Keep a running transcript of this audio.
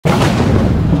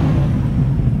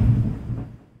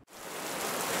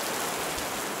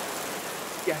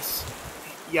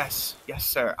Yes, yes,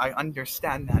 sir, I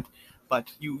understand that.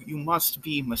 But you must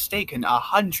be mistaken.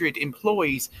 100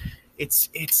 employees. It's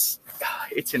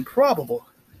improbable.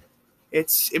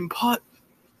 It's impo.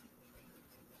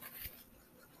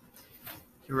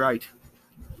 You're right.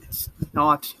 It's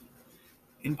not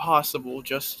impossible,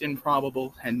 just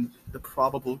improbable, and the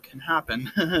probable can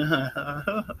happen.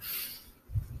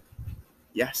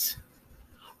 Yes,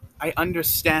 I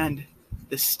understand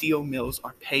the steel mills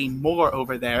are paying more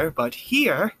over there, but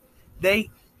here they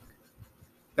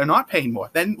they're not paying more.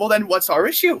 Then what's our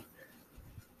issue?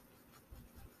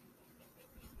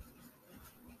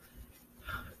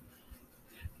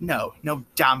 No, no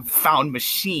damn found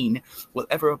machine will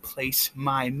ever replace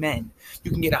my men.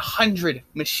 You can get 100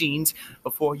 machines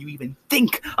before you even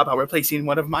think about replacing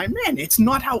one of my men. It's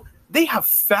not how they have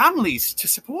families to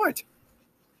support.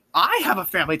 I have a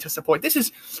family to support. This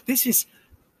is.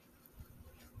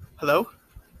 Hello?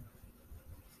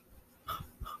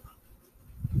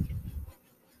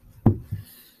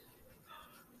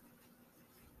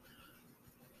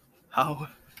 How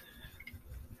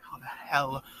the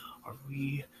hell are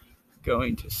we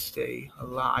going to stay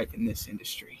alive in this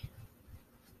industry?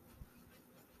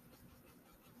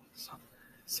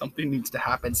 Something needs to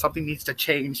happen. Something needs to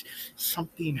change.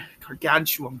 Something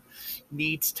gargantuan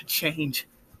needs to change.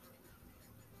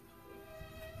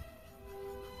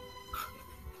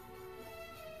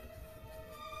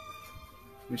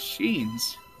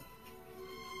 Machines.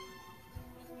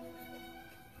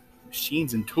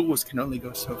 Machines and tools can only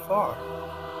go so far.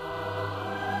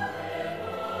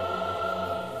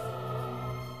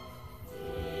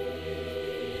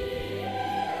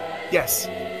 Yes.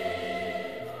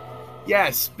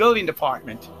 Yes, building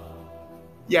department.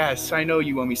 Yes, I know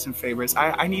you owe me some favors.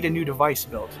 I need a new device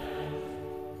built.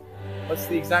 What's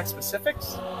the exact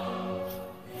specifics?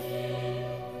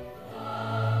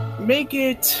 Make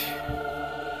it...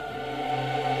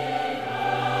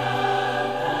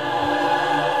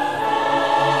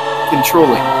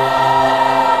 controlling.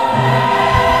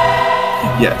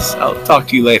 Yes, I'll talk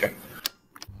to you later.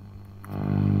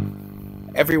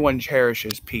 Everyone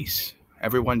cherishes peace.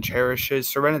 Everyone cherishes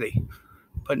serenity.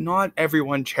 But not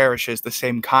everyone cherishes the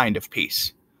same kind of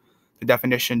peace. The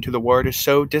definition to the word is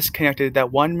so disconnected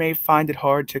that one may find it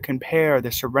hard to compare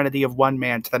the serenity of one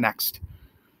man to the next.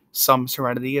 Some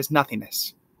serenity is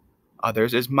nothingness.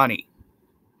 Others is money.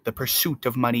 The pursuit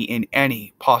of money in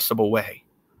any possible way.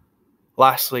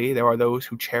 Lastly, there are those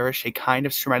who cherish a kind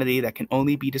of serenity that can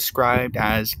only be described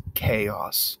as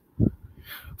chaos.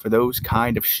 For those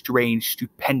kind of strange,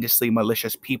 stupendously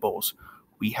malicious peoples,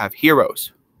 we have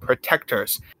heroes,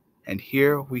 protectors, and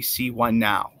here we see one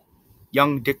now.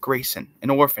 Young Dick Grayson, an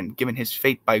orphan given his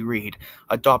fate by greed,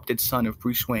 adopted son of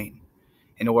Bruce Wayne,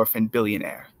 an orphan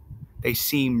billionaire. They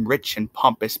seem rich and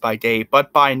pompous by day,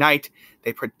 but by night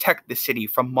they protect the city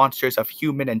from monsters of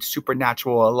human and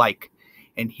supernatural alike.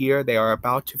 And here they are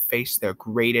about to face their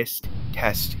greatest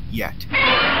test yet.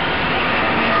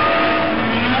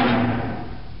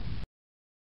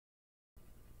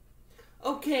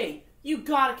 Okay, you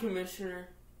got it, Commissioner.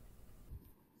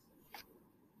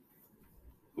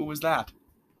 Who was that?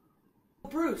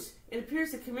 Bruce, it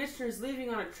appears the Commissioner is leaving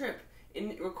on a trip,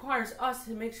 and it requires us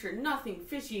to make sure nothing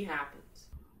fishy happens.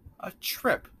 A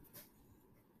trip?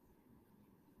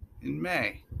 In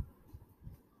May?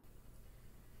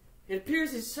 It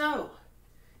appears it's so.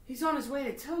 He's on his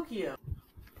way to Tokyo.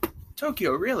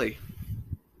 Tokyo, really?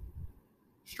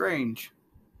 Strange.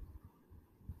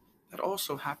 That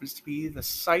also happens to be the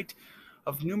site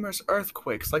of numerous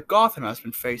earthquakes like Gotham has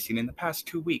been facing in the past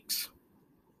 2 weeks.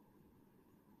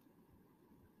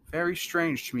 Very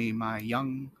strange to me, my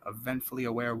young, eventfully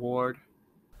aware ward.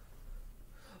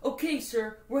 Okay,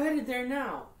 sir, we're headed there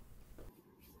now.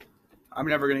 I'm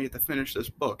never going to get to finish this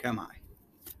book, am I?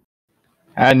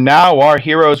 And now our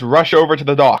heroes rush over to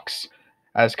the docks,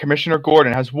 as Commissioner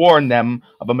Gordon has warned them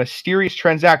of a mysterious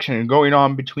transaction going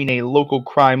on between a local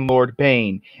crime lord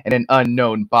Bane and an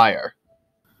unknown buyer.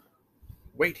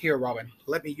 Wait here, Robin.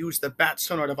 Let me use the bat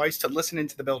sonar device to listen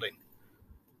into the building.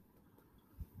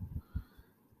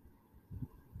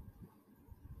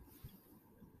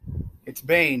 It's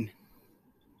Bane,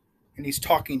 and he's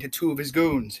talking to 2 of his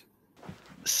goons.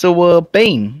 So,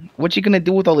 Bane, what you gonna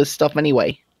do with all this stuff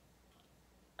anyway?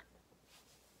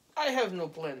 I have no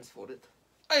plans for it.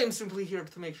 I am simply here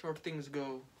to make sure things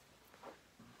go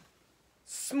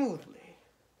smoothly.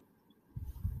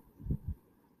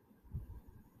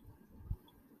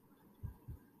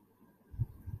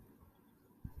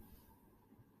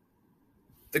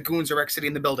 The goons are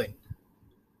exiting the building.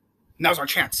 Now's our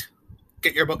chance.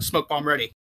 Get your smoke bomb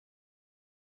ready.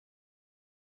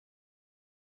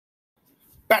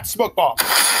 Bat smoke bomb.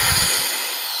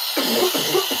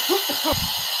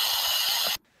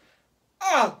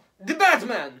 Ah! The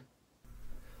Batman!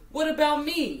 What about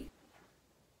me?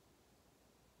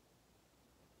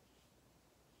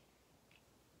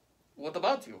 What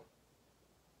about you?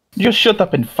 Just shut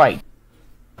up and fight.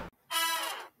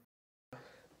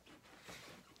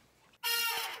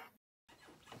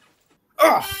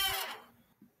 Ah!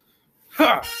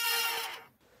 Ha!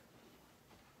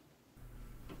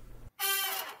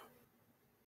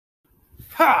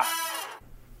 Ha!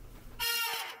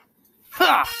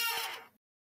 Ha!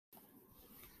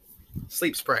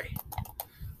 Sleep spray.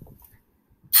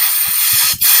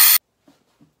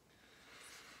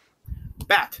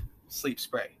 Bat sleep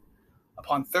spray.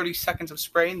 Upon 30 seconds of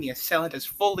spraying, the assailant is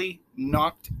fully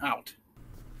knocked out.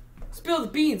 Spill the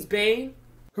beans, Bane.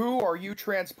 Who are you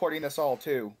transporting this all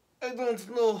to? I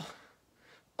don't know.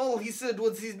 All he said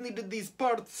was he needed these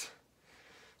parts.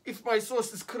 If my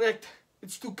source is correct,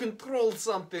 it's to control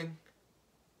something.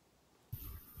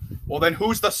 Well, then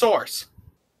who's the source?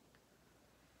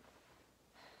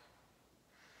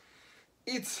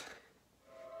 It's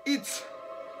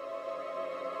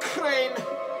Crane.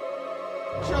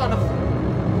 Jonathan.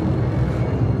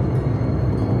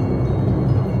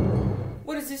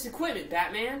 What is this equipment,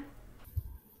 Batman?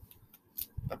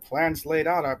 The plans laid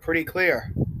out are pretty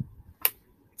clear. It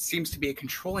seems to be a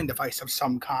controlling device of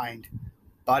some kind.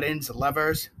 Buttons,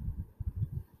 levers,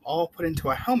 all put into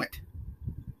a helmet.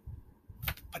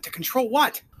 But to control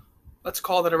what? Let's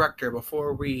call the director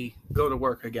before we go to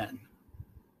work again.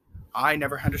 I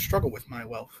never had to struggle with my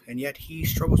wealth, and yet he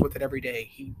struggles with it every day.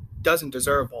 He doesn't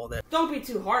deserve all this. Don't be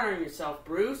too hard on yourself,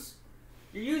 Bruce.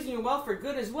 You're using your wealth for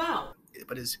good as well.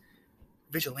 But is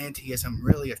vigilantism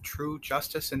really a true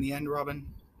justice in the end,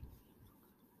 Robin?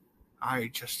 I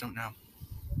just don't know.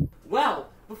 Well,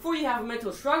 before you have a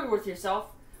mental struggle with yourself,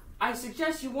 I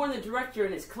suggest you warn the director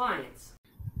and his clients.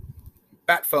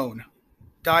 Bat phone.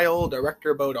 Dial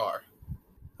Director Bodar.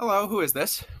 Hello, who is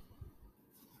this?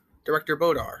 Director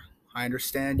Bodar, I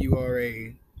understand you are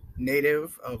a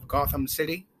native of Gotham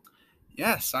City?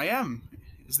 Yes, I am.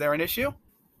 Is there an issue?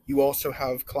 You also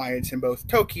have clients in both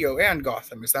Tokyo and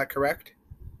Gotham, is that correct?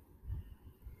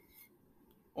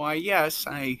 Why, yes,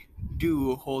 I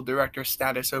do hold director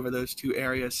status over those two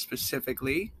areas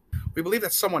specifically. We believe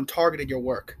that someone targeted your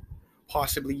work,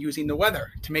 possibly using the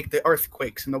weather to make the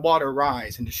earthquakes and the water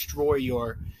rise and destroy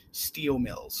your steel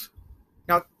mills.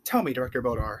 Now, tell me, Director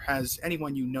Bodar, has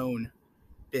anyone you known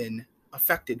been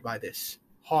affected by this?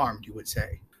 Harmed, you would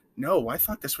say? No, I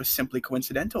thought this was simply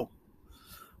coincidental.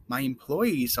 My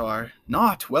employees are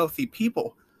not wealthy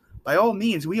people. By all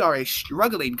means, we are a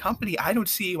struggling company. I don't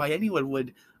see why anyone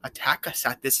would attack us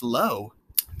at this low.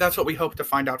 That's what we hope to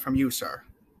find out from you, sir.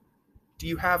 Do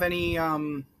you have any,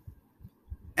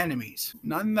 enemies?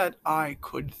 None that I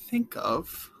could think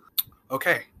of.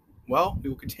 Okay, well, we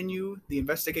will continue the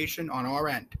investigation on our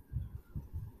end.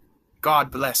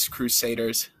 God bless,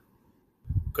 Crusaders.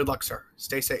 Good luck, sir.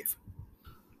 Stay safe.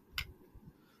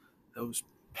 Those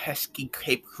pesky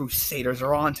Cape Crusaders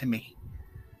are on to me.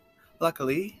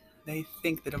 Luckily, they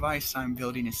think the device I'm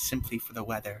building is simply for the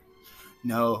weather.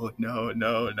 No.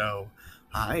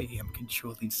 I am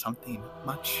controlling something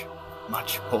much,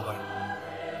 much more.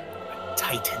 A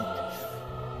titan.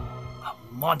 A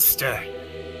monster.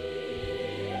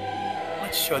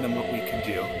 Let's show them what we can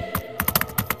do.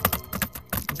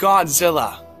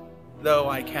 Godzilla. Though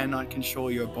I cannot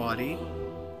control your body,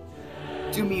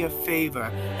 do me a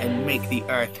favor and make the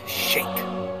earth shake.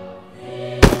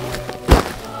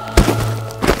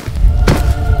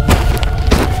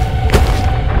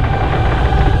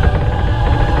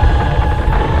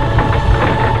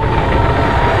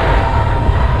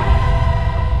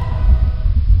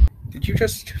 Did you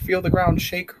just feel the ground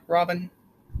shake, Robin?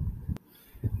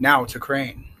 Now to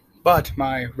Crane. But,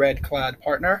 my red-clad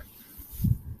partner,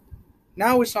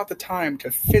 now is not the time to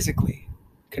physically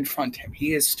confront him.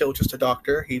 He is still just a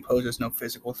doctor. He poses no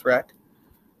physical threat.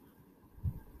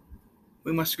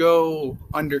 We must go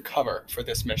undercover for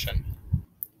this mission.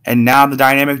 And now the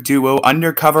dynamic duo,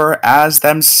 undercover as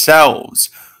themselves,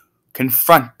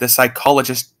 confront the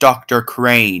psychologist Dr.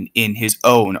 Crane in his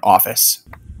own office.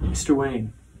 Mr.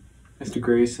 Wayne, Mr.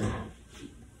 Grayson,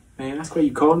 may I ask why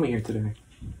you called me here today?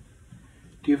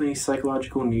 Do you have any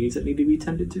psychological needs that need to be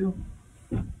tended to?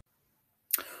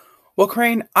 Well,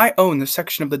 Crane, I own the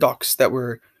section of the docks that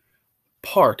were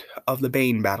part of the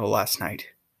Bane battle last night.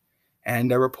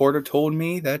 And a reporter told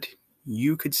me that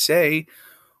you could say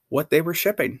what they were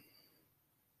shipping.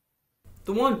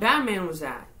 The one Batman was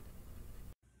at.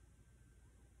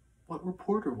 What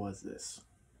reporter was this?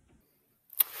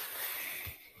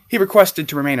 He requested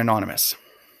to remain anonymous.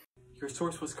 Your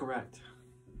source was correct.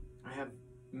 I have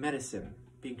medicine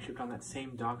being shipped on that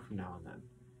same dock from now and then.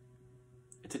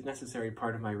 It's a necessary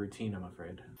part of my routine, I'm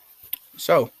afraid.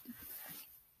 So,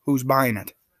 who's buying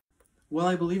it? Well,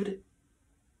 I believe it.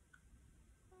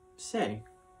 Say,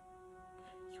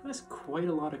 you ask quite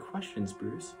a lot of questions,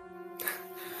 Bruce.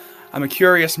 I'm a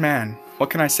curious man. What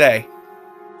can I say?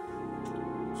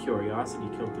 Curiosity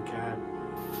killed the cat.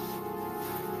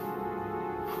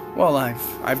 Well,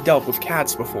 I've dealt with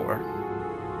cats before.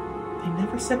 They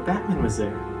never said Batman was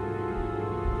there.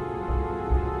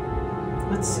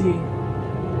 Let's see.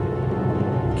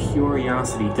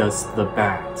 Curiosity does to the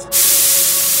bat.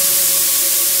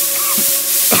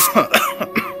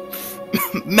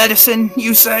 Medicine,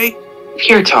 you say?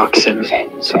 Fear toxin,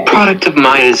 a product of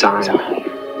my design.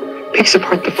 Picks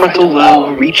apart the frontal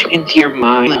lobe, reaching into your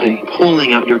mind and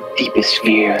pulling out your deepest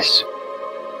fears.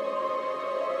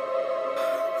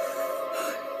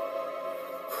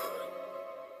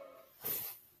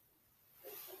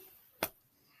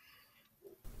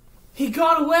 He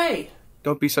got away!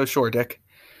 Don't be so sure, Dick.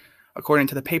 According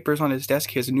to the papers on his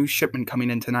desk, he has a new shipment coming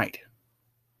in tonight.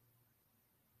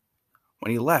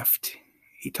 When he left,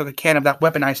 he took a can of that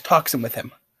weaponized toxin with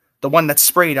him. The one that's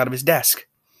sprayed out of his desk.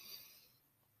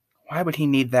 Why would he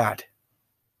need that?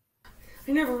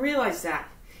 I never realized that.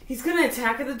 He's gonna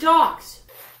attack at the docks.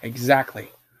 Exactly.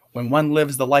 When one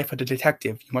lives the life of a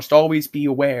detective, you must always be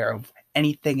aware of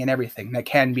anything and everything that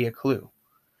can be a clue.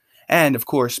 And, of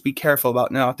course, be careful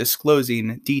about not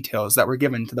disclosing details that were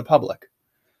given to the public,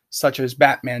 such as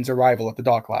Batman's arrival at the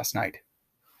dock last night.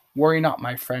 Worry not,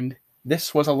 my friend.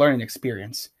 This was a learning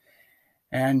experience.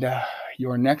 And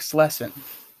your next lesson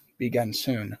begins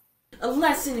soon. A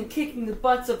lesson in kicking the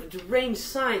butts of a deranged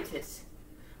scientist.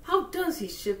 How does he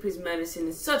ship his medicine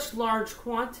in such large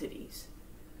quantities?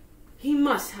 He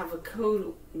must have a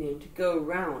code name to go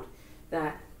around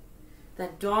that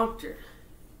doctor.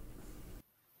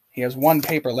 He has one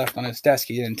paper left on his desk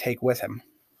he didn't take with him.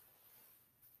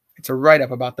 It's a write-up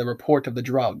about the report of the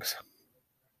drugs.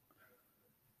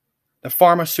 The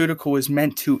pharmaceutical is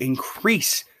meant to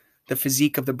increase the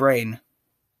physique of the brain.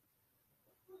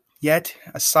 Yet,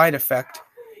 a side effect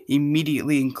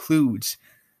immediately includes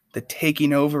the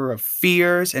taking over of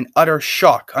fears and utter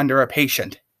shock under a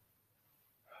patient.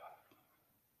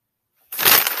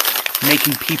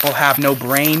 Making people have no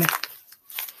brain.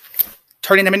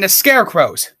 Turning them into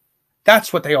scarecrows.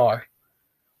 That's what they are.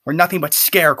 We're nothing but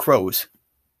scarecrows.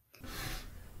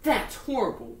 That's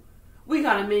horrible. We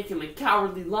gotta make him a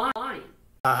cowardly lion.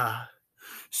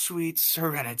 Sweet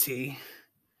serenity.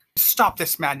 Stop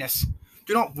this madness.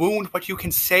 Do not wound what you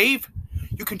can save.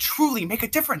 You can truly make a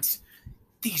difference.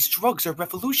 These drugs are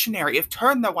revolutionary. If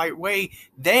turned the right way,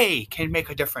 they can make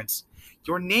a difference.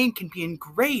 Your name can be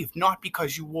engraved not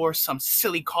because you wore some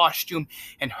silly costume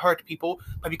and hurt people,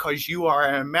 but because you are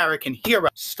an American hero.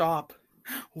 Stop.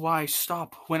 Why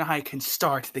stop when I can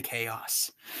start the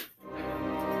chaos?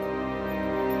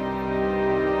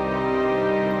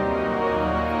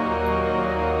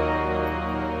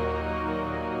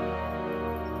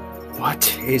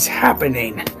 What is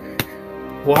happening?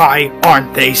 Why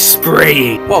aren't they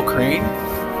spraying? Well, Crane,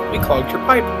 we clogged your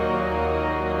pipe.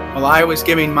 While I was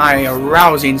giving my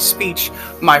arousing speech,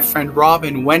 my friend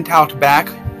Robin went out back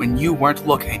when you weren't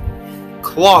looking,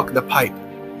 clogged the pipe,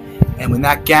 and when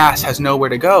that gas has nowhere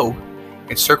to go,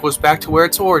 it circles back to where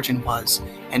its origin was,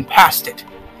 and past it.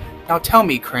 Now tell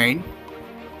me, Crane,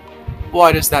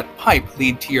 why does that pipe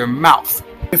lead to your mouth?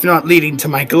 If not leading to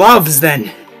my gloves,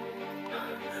 then...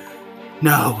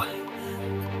 No.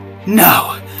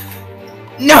 No!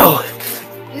 No!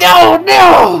 No!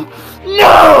 No!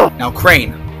 No! Now,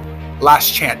 Crane,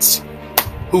 last chance.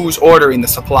 Who's ordering the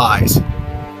supplies?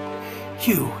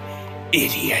 You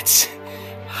idiots.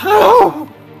 Oh!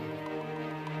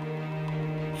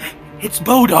 It's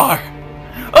Bodar!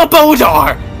 A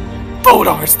Bodar!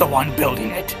 Bodar's the one building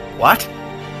it. What?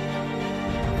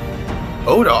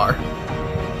 Bodar?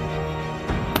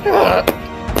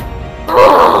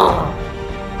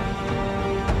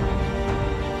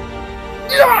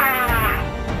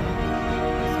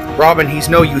 Robin, he's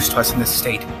no use to us in this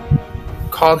state.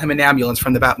 Call him an ambulance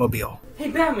from the Batmobile. Hey,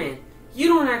 Batman, you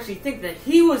don't actually think that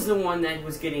he was the one that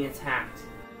was getting attacked?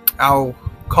 I'll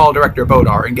call Director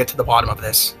Bodar and get to the bottom of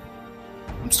this.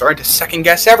 I'm starting to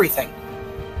second-guess everything.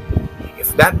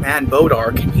 If that man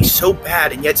Bodar can be so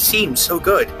bad and yet seem so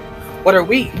good, what are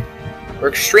we? We're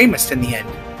extremists in the end.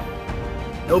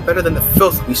 No better than the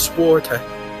filth we swore to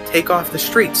take off the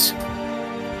streets.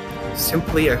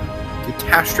 Simply a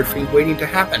catastrophe waiting to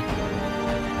happen.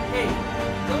 Hey,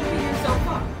 don't beat yourself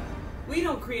up. We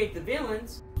don't create the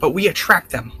villains. But we attract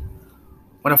them.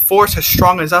 When a force as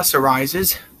strong as us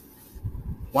arises,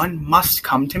 one must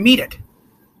come to meet it.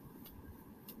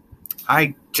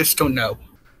 I just don't know.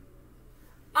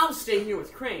 I'll stay here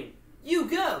with Crane. You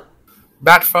go.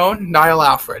 Bat phone, dial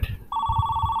Alfred.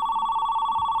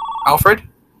 Alfred,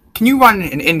 can you run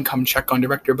an income check on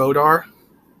Director Bodar?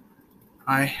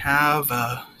 I have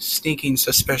a sneaking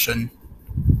suspicion.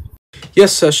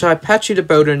 Yes, sir. Shall I patch you to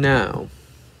Boda now?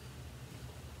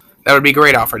 That would be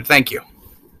great, Alfred. Thank you.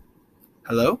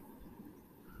 Hello?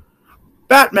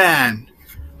 Batman!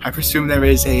 I presume there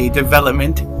is a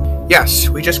development. Yes,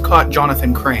 we just caught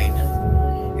Jonathan Crane,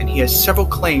 and he has several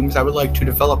claims I would like to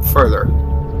develop further.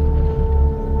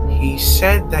 He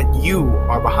said that you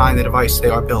are behind the device they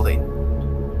are building.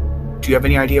 Do you have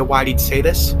any idea why he'd say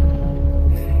this?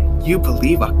 You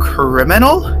believe a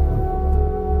criminal?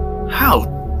 How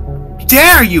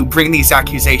dare you bring these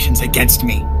accusations against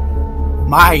me?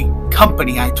 My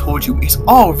company, I told you, is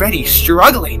already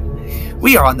struggling.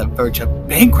 We are on the verge of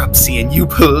bankruptcy, and you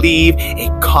believe a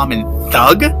common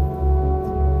thug?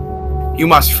 You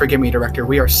must forgive me, Director.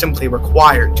 We are simply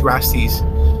required to ask these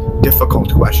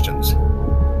difficult questions.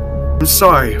 I'm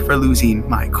sorry for losing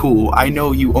my cool. I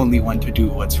know you only want to do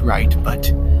what's right,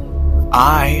 but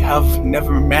I have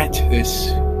never met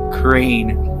this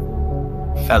Crane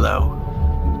fellow.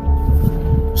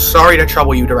 Sorry to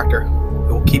trouble you, Director.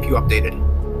 We will keep you updated.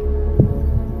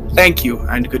 Thank you,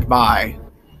 and goodbye.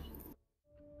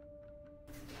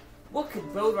 What could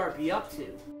Bodar be up to?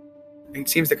 It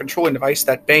seems the controlling device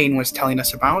that Bane was telling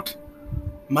us about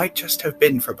might just have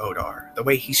been for Bodar. The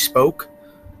way he spoke,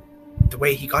 the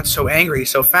way he got so angry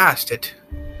so fast, it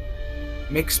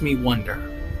makes me wonder.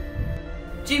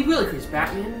 Gee willikers,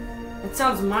 Batman. That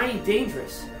sounds mighty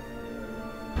dangerous.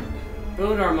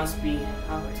 Bodar must be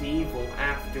up to evil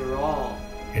after all.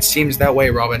 It seems that way,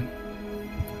 Robin.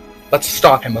 Let's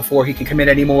stop him before he can commit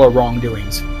any more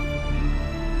wrongdoings.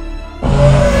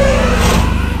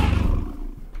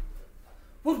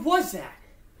 What was that?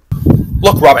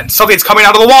 Look, Robin, something's coming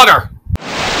out of the water!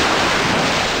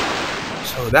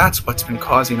 So that's what's been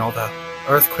causing all the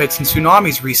earthquakes and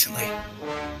tsunamis recently.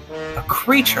 A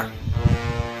creature.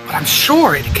 But I'm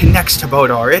sure it connects to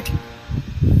Bodar.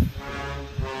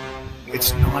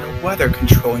 It's not a weather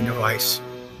controlling device.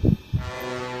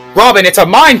 Robin, it's a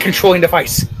mind controlling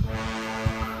device!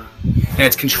 And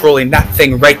it's controlling that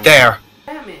thing right there.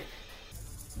 Batman,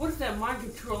 what if that mind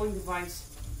controlling device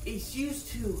is used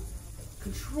to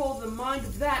control the mind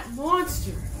of that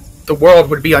monster? The world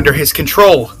would be under his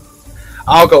control.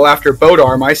 I'll go after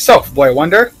Bodar myself, Boy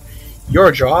Wonder.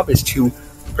 Your job is to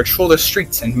patrol the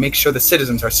streets and make sure the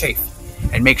citizens are safe.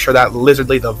 And make sure that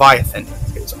lizardly Leviathan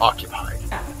is occupied.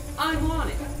 Yeah, I'm on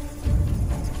it.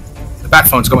 The bat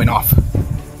phone's going off.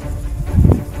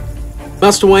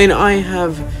 Master Wayne, I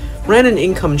have ran an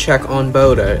income check on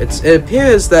Boda. It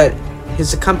appears that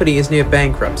his company is near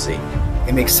bankruptcy.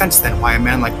 It makes sense then why a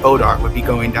man like Bodar would be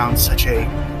going down such a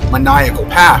maniacal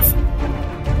path.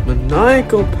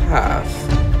 Maniacal path?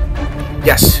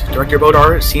 Yes, Director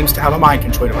Bodar seems to have a mind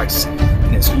control device,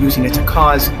 and is using it to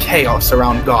cause chaos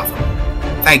around Gotham.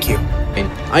 Thank you.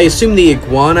 I assume the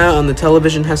iguana on the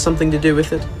television has something to do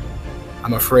with it?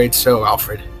 I'm afraid so,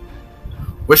 Alfred.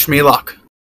 Wish me luck.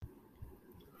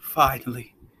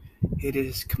 Finally, it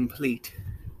is complete.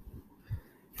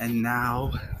 And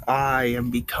now I am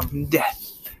become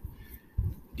death,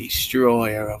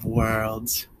 destroyer of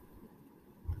worlds.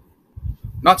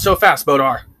 Not so fast,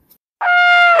 Bodar.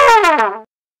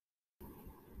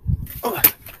 Oh.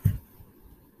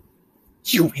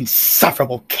 You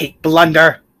insufferable cake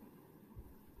blunder!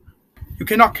 You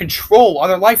cannot control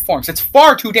other life forms. It's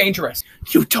far too dangerous.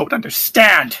 You don't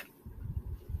understand.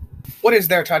 What is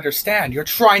there to understand? You're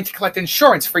trying to collect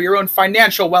insurance for your own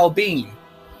financial well-being.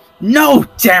 No,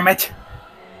 damn it!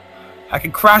 I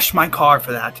could crash my car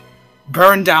for that.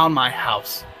 Burn down my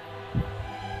house.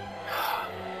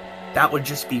 That would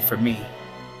just be for me.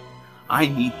 I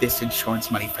need this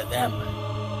insurance money for them.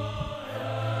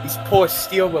 These poor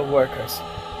steel mill workers.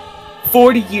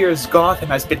 40 years Gotham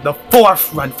has been the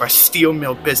forefront for steel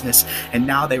mill business, and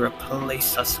now they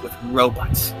replace us with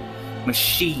robots.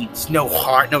 Machines, no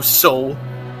heart, no soul.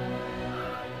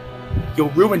 You'll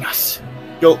ruin us.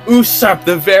 You'll usurp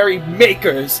the very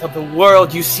makers of the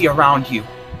world you see around you.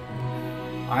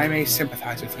 I may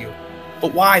sympathize with you,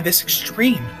 but why this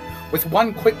extreme? With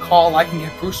one quick call, I can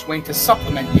get Bruce Wayne to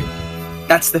supplement you.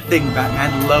 That's the thing,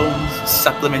 Batman. Loans,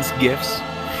 supplements, gifts.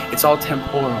 It's all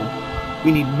temporal.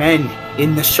 We need men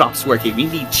in the shops working. We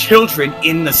need children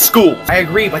in the schools. I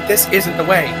agree, but this isn't the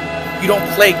way. You don't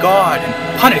play God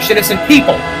and punish innocent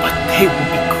people, but they will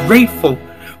be grateful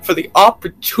for the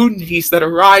opportunities that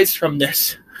arise from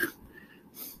this.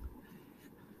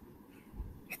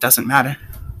 doesn't matter.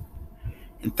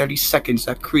 In 30 seconds,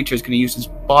 that creature is going to use its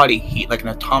body heat like an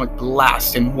atomic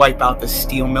blast and wipe out the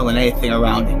steel mill and anything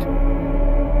around it.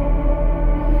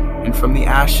 And from the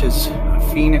ashes,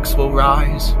 a phoenix will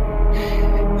rise,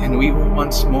 and we will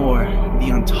once more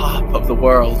be on top of the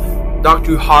world.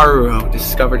 Dr. Haruo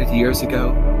discovered it years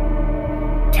ago,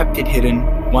 kept it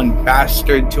hidden, one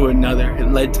bastard to another.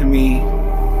 It led to me.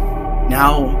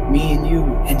 Now, me and you,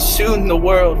 and soon the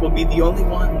world will be the only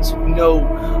ones who know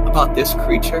about this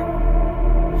creature.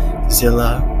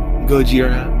 Zilla,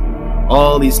 Gojira,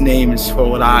 all these names for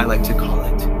what I like to call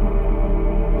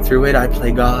it. Through it I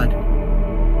play God.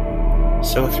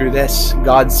 So through this,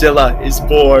 Godzilla is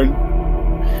born.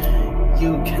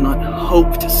 You cannot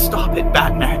hope to stop it,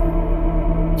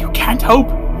 Batman. You can't hope.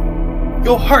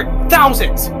 You'll hurt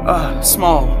thousands. A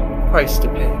small price to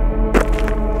pay.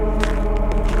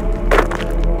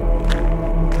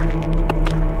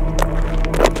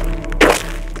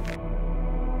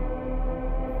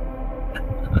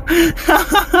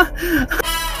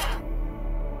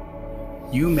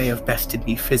 You may have bested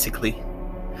me physically,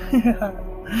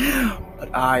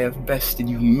 but I have bested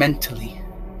you mentally.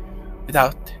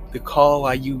 Without the call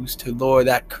I used to lure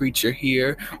that creature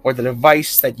here, or the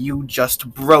device that you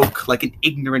just broke like an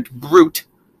ignorant brute,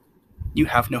 you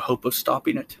have no hope of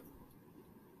stopping it.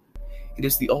 It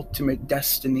is the ultimate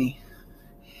destiny.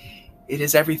 It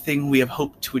is everything we have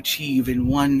hoped to achieve in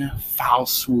one foul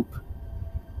swoop.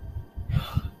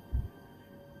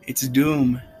 It's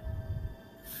doom.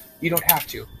 You don't have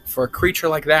to. For a creature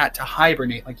like that to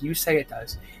hibernate like you say it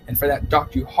does, and for that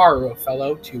Dr. Haruo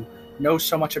fellow to know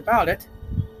so much about it,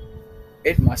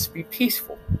 it must be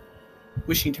peaceful,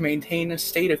 wishing to maintain a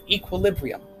state of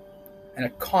equilibrium and a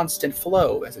constant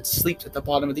flow as it sleeps at the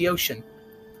bottom of the ocean.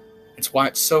 It's why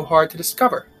it's so hard to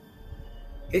discover.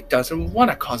 It doesn't want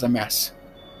to cause a mess.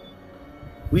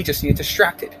 We just need it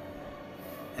distracted.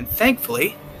 And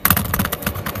thankfully,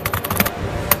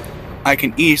 I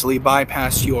can easily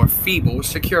bypass your feeble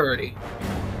security.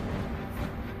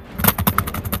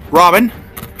 Robin,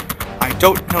 I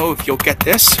don't know if you'll get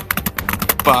this,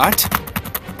 but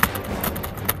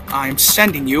I'm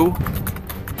sending you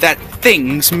that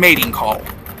thing's mating call.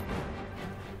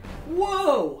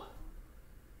 Whoa!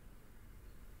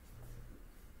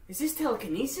 Is this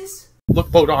telekinesis? Look,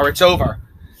 Bodar, it's over.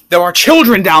 There are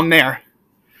children down there.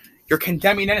 You're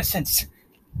condemning innocence.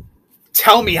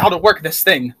 Tell me how to work this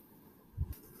thing.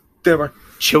 There are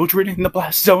children in the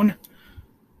blast zone?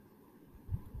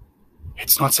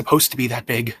 It's not supposed to be that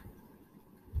big.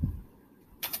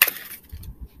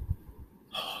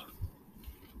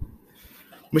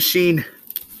 Machine,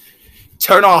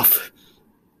 turn off.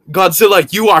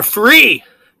 Godzilla, you are free!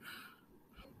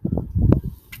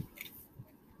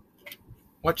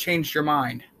 What changed your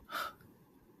mind?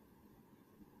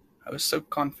 I was so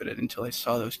confident until I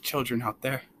saw those children out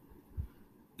there.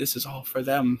 This is all for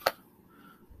them.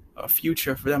 A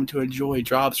future for them to enjoy,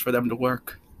 jobs for them to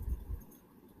work.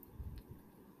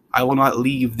 I will not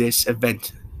leave this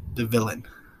event the villain.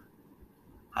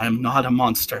 I am not a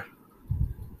monster.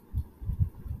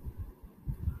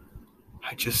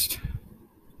 I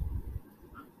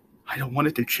don't want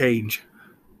it to change.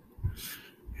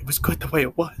 It was good the way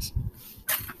it was.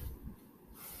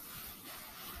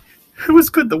 It was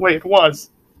good the way it was.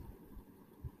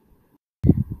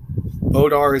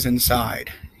 Bodar is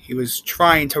inside. He was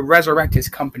trying to resurrect his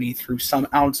company through some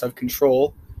ounce of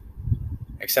control.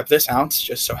 Except this ounce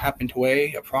just so happened to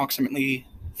weigh approximately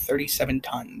 37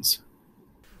 tons.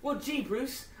 Well, gee,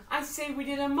 Bruce, I say we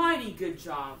did a mighty good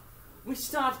job. We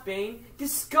stopped Bane,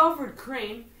 discovered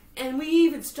Crane, and we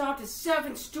even stopped a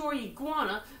 7-story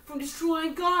iguana from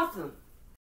destroying Gotham.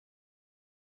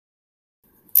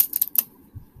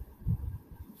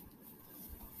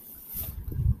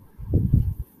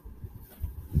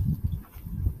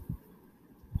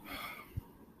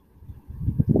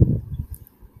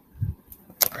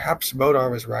 Perhaps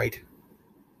Bodar was right.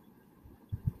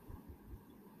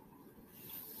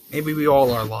 Maybe we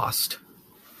all are lost.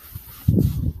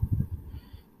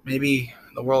 Maybe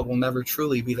the world will never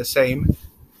truly be the same,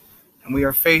 and we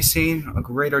are facing a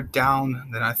greater down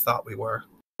than I thought we were.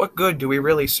 What good do we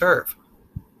really serve?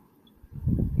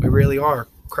 We really are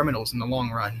criminals in the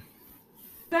long run.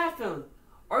 Batphone,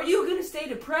 are you gonna stay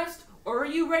depressed, or are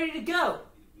you ready to go?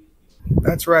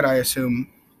 That's right, I assume.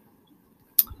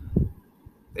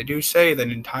 They do say that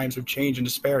in times of change and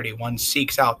disparity, one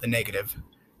seeks out the negative.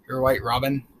 You're right,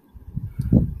 Robin.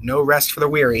 No rest for the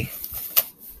weary.